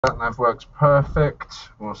That nav works perfect.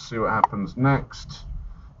 We'll see what happens next.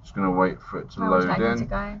 Just going to wait for it to load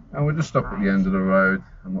in. And we'll just stop at the end of the road.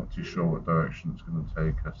 I'm not too sure what direction it's going to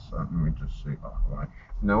take us. So let me just see. Oh, right.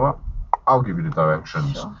 You know what? I'll give you the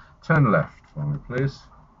directions. Sure. Turn left for me, please.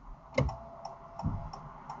 You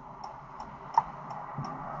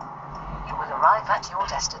will arrive at your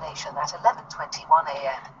destination at 11:21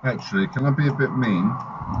 a.m. Actually, can I be a bit mean?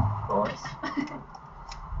 Of course.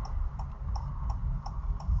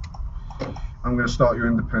 I'm going to start your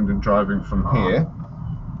independent driving from here.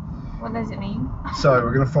 What does it mean? So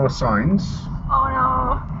we're going to follow signs. Oh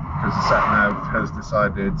no! Because the sat nav has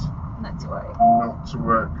decided not to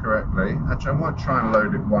work correctly. Actually, I might try and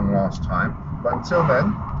load it one last time. But until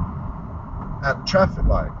then, at the traffic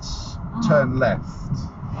lights, turn left,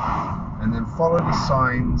 and then follow the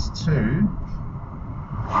signs to.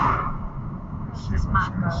 Let's see what it's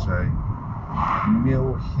going to say.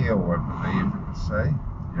 Mill Hill, I believe it would say.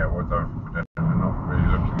 Yeah, well, they're not really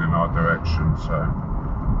looking in our direction, so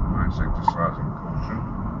nice exercising caution.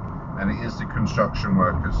 And it is the construction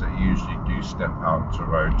workers that usually do step out to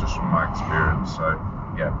road, just from my experience. So,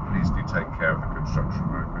 yeah, please do take care of the construction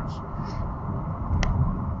workers.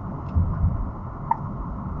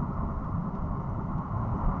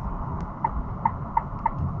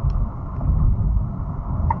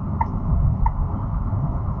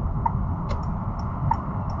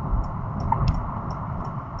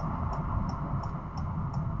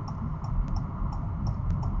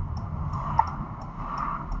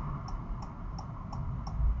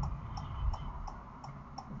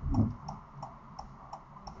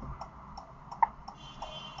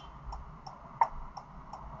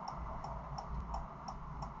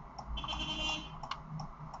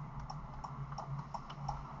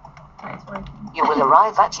 You will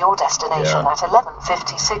arrive at your destination at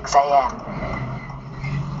 11:56 a.m.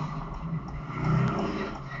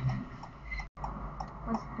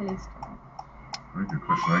 What's the police doing? Very good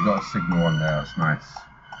question. They got a signal on there. That's nice.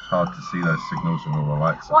 It's hard to see those signals when all the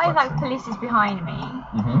lights are What if flashing. like police is behind me,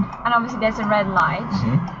 and obviously there's a red light?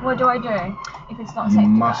 What do I do if it's not safe to go? You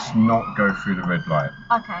must not go through the red light.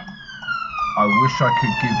 Okay. I wish I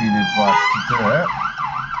could give you the advice to do it.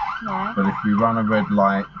 Yeah. But if we run a red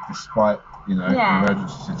light, despite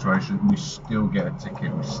emergency situation, we still get a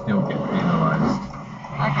ticket. We still get penalised.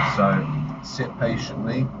 Okay. So sit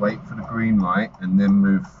patiently, wait for the green light, and then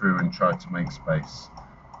move through and try to make space.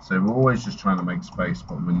 So we're always just trying to make space,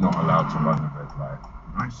 but we're not allowed to run the red light.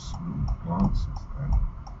 Nice little glances there.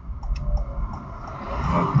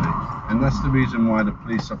 Lovely. And that's the reason why the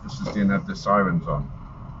police officers didn't have their sirens on.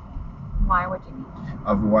 Why? What do you mean?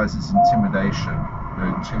 Otherwise, it's intimidation. They're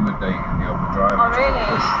intimidating the other drivers. Oh, really?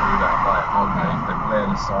 To push through that light, don't they? They're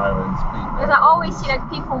playing the sirens, beating. Because I always see like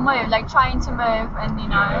people move, like trying to move, and you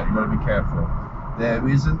know. Yeah, you got to be careful. There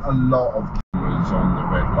isn't a lot of cameras on the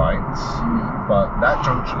red lights, but that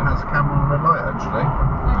junction has a camera on the red light actually.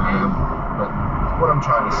 Okay. But what I'm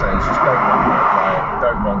trying to say is just don't run the red light,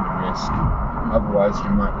 don't run the risk. Otherwise,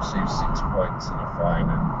 you might receive 6 points and a fine.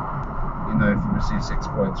 And you know, if you receive 6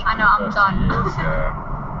 points for the first 2 years, yeah.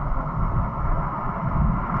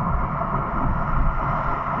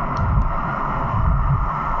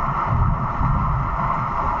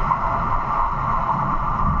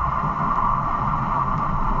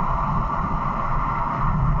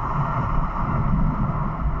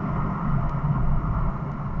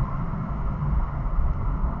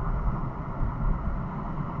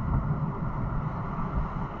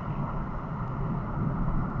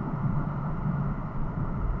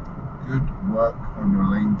 Good work on your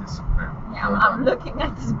lane discipline. Yeah, I'm looking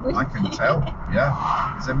at this bush. I can tell, yeah.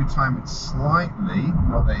 Because every time it's slightly,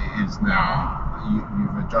 not that it is now,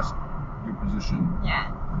 you've adjusted your position.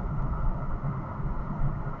 Yeah.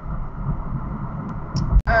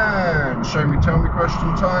 And tell me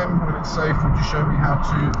question time. When it's safe, would you show me how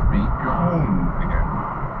to beat your horn again?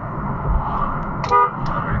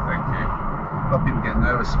 Lovely, thank you. A lot of people get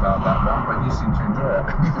nervous about that one, but you seem to enjoy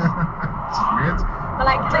it. It's weird. But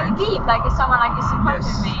like, can I beep? Like, if someone like is in front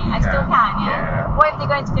of me, I still can, yeah? What if they're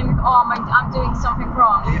going to think, oh, I'm doing something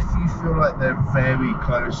wrong? If you feel like they're very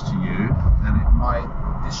close to you, and it might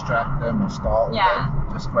distract them or startle them,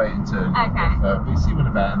 just wait until you get further. You see where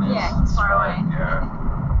the van is. Yeah, he's far away. Yeah.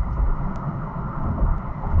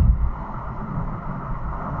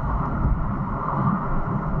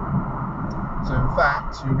 So in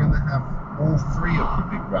fact, you're going to have all 3 of the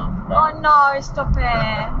big roundabouts. Oh no, stop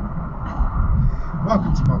it.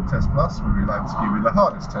 Welcome to Mocktestplus, where we like to give you the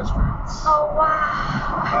hardest test routes. Oh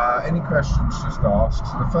wow! Any questions, just ask.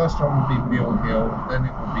 So the first one will be Mill Hill, then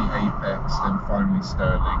it will be Apex, then finally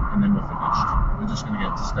Sterling, and then we're finished. We're just going to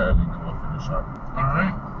get to Sterling and we'll finish up. Okay.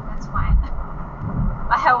 Alright?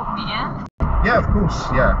 Yeah, of course,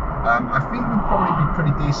 yeah. I think you'd probably be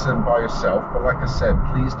pretty decent by yourself, but like I said,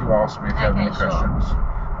 please do ask me if you have any questions.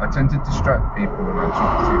 I tend to distract people when I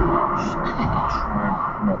talk too much, so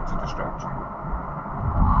try not to distract you.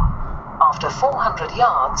 After 400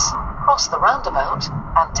 yards, cross the roundabout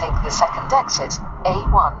and take the second exit,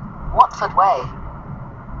 A1, Watford Way.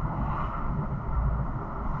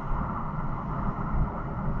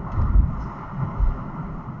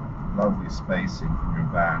 Lovely spacing from your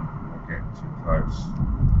van, not getting too close.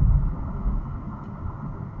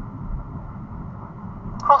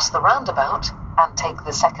 Cross the roundabout and take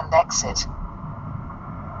the second exit.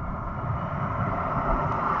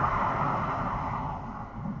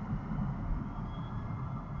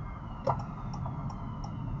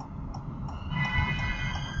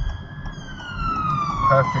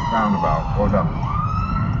 Perfect roundabout, well done.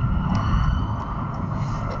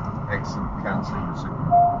 Excellent cancelling the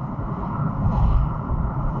signal.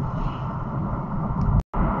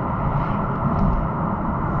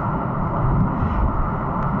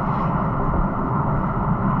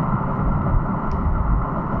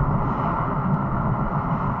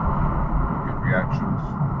 Good reactions,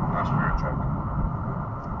 nice mirror check.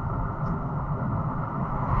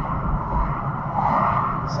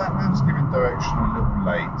 Satnav's giving direction a little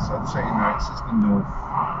late, so I'd say, you know, it says the north,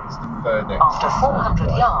 it's the third exit. After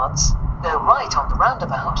 400 yards, go right on the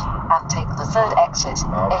roundabout and take the third exit,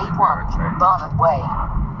 A1, Barnard Way.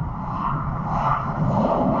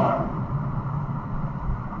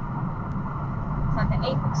 Is that the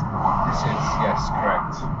Apex corner? This is, yes,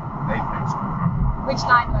 correct. Apex corner. Which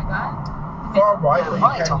line do I go? Far right, Go but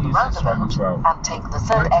right you on can the use this one as well. roundabout and take the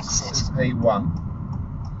third Notice exit. it says A1.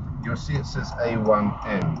 You'll see it says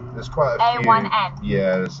A1N. There's quite a few. A1N.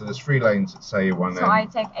 Yeah, so there's 3 lanes that say A1N. So I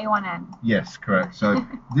take A1N. Yes, correct. So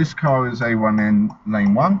this car is A1N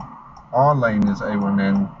lane 1. Our lane is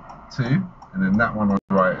A1N 2. And then that one on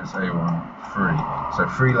the right is A1 3. So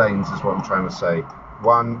 3 lanes is what I'm trying to say.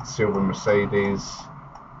 1 silver Mercedes,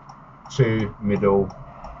 2 middle,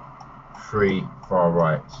 3 far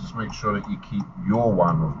right. So just make sure that you keep your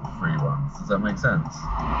one of the 3 ones. Does that make sense?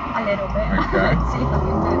 A little bit. Okay. Let's see if I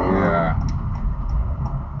can do this. Yeah.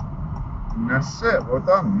 And that's it. Well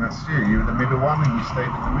done. That's you. You were the middle one and you stayed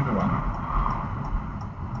in the middle one.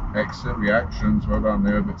 Exit reactions. Well done.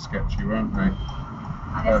 They were a bit sketchy, weren't they?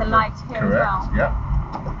 And there's a light here Correct. as well. Yep.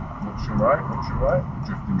 Watch your right. Watch your right.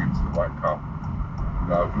 Drifting into the white car.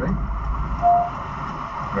 Lovely.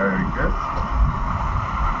 Very good.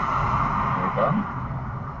 Well done.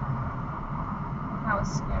 That was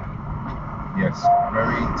scary. Yes,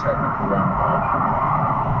 very technical roundabout.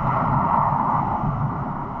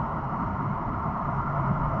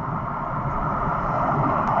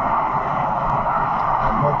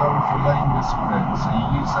 And well done for lane discipline. So you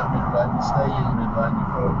use that mid lane, you stayed in the mid lane, you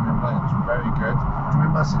followed the mid lane. It's very good. Do you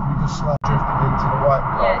remember I said we just slight drifted into the white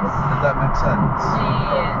car? Yes. Did that make sense?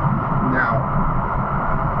 Yeah. Now,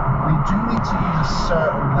 we do need to use a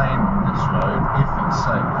certain lane on this road if it's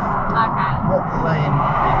safe. Okay. What lane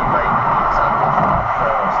would be the lane that the examiners would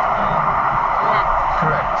prefer us to be? Left.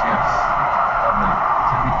 Correct, yes. Lovely.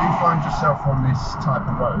 So if you do find yourself on this type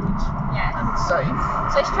of road Yes. and it's safe,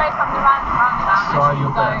 So straight from the roundabout, try I should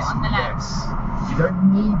your go best. on the left. Yes. You don't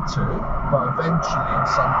need to, but eventually at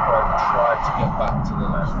some point try to get back to the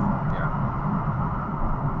left. Yeah.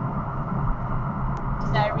 Is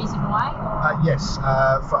there a reason why? Or? Yes,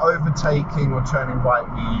 for overtaking or turning right,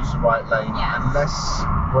 we use the right lane. Yes. Unless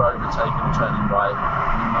we're overtaking or turning right,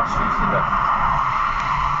 we must use the left.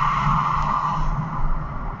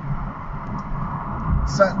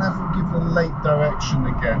 Satnav will give the late direction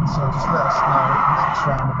again, so just let us know. Next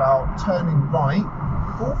roundabout, turning right,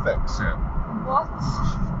 4th exit. What?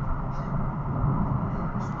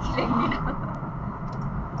 Killing me now.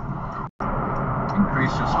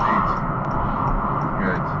 Increase your speed.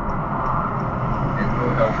 Good. It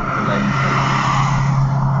will help with the lane change.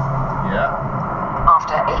 Yeah.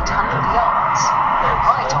 After 800 yards, go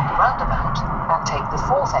right on the roundabout and take the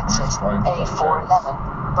 4th exit,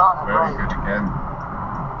 A411, Barnard Very Road. good again.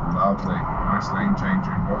 Lovely. Nice lane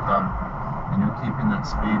changing. Well done. And you're keeping that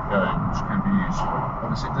speed going, which can be useful.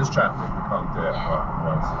 Obviously, if there's traffic, we can't do it, but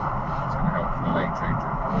otherwise, it's going to help for the lane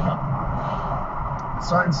changing. Well done. The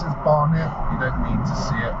sign says Barnet. You don't need to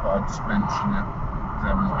see it, but I'll just mention it.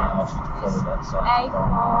 Then I'm going to ask you to follow that sign.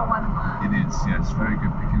 A411. It is, yes. Very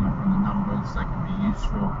good picking up on the numbers. They can be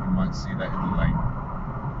useful. You might see that in the lane.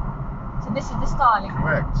 So this is the Starling.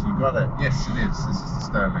 Correct. You got it. Yes, it is. This is the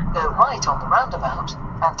Sterling. Go right on the roundabout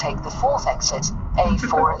and take the 4th exit,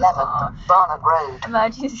 A411, Barnard Road.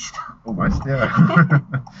 Emergency stop. Almost, yeah.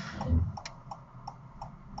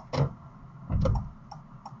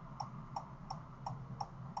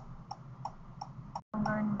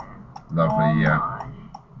 Lovely, yeah.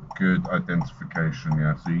 Good identification,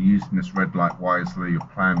 yeah. So you're using this red light wisely, you're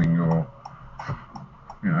planning your,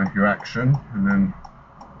 your action, and then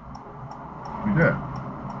you do it.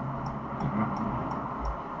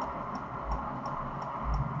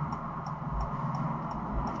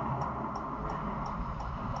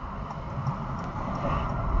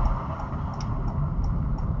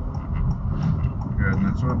 Good, and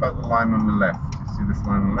it's all about the line on the left. You see this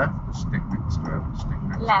line on the left? The stick next to it, the stick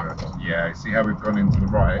next to it. Yeah, you see how we've gone into the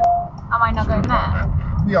right? Am I not going there?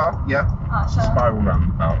 We are, yeah. Oh, it's a spiral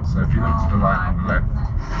roundabout, so if you look to the line on the left.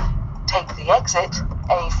 Take the exit,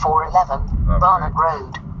 A411, Barnet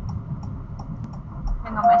Road. I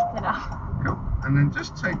think I messed it up. Cool. And then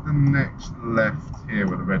just take the next left here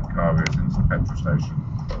where the red car is into the petrol station.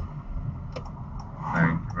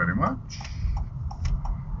 Thank you very much.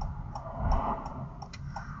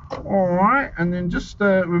 Alright, and then just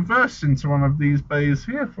reverse into one of these bays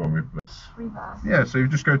here for me, please. Reverse? Yeah, so you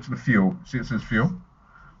just go to the fuel. See it says fuel?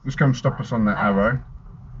 Just come stop us on that arrow.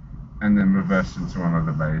 And then reverse into one of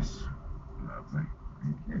the bays. Lovely.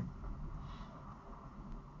 Thank you.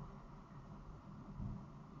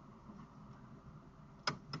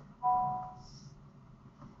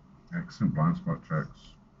 Excellent blind spot checks.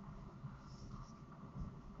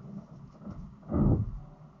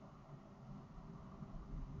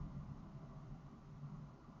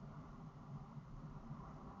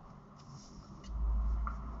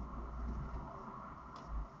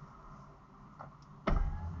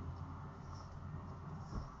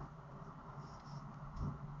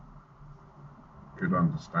 Good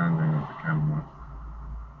understanding of the camera.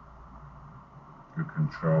 Good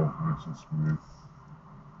control, nice and smooth.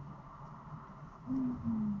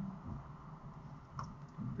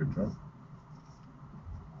 Good job.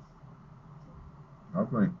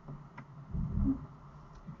 Lovely. You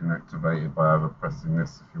can activate it by either pressing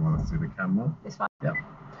this if you want to see the camera. This one? Yep.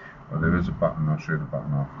 Well, there is a button, I'll show you the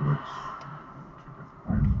button afterwards.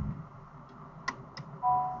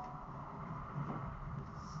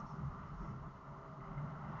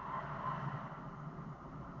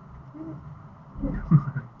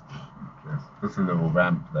 There's a little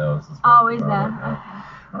ramp there. Oh, is there? Okay.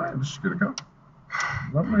 Alright, I'm just gonna go.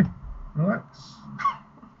 Lovely. Relax.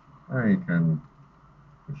 Now you can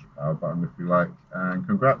push the power button if you like. And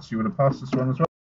congrats, you would have passed this one as well.